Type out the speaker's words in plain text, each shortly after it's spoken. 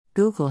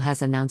Google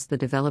has announced the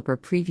developer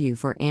preview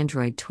for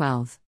Android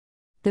 12.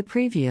 The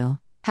preview,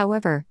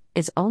 however,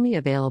 is only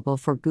available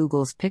for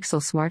Google's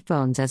Pixel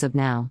smartphones as of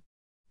now.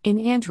 In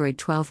Android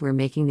 12, we're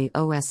making the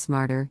OS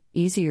smarter,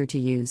 easier to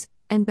use,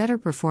 and better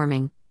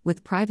performing,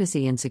 with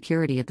privacy and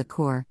security at the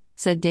core,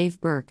 said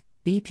Dave Burke,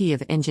 VP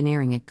of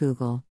Engineering at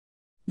Google.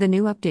 The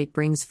new update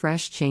brings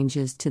fresh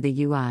changes to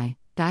the UI.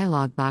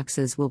 Dialog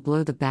boxes will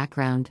blur the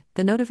background,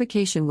 the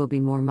notification will be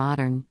more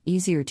modern,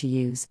 easier to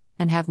use,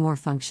 and have more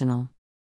functional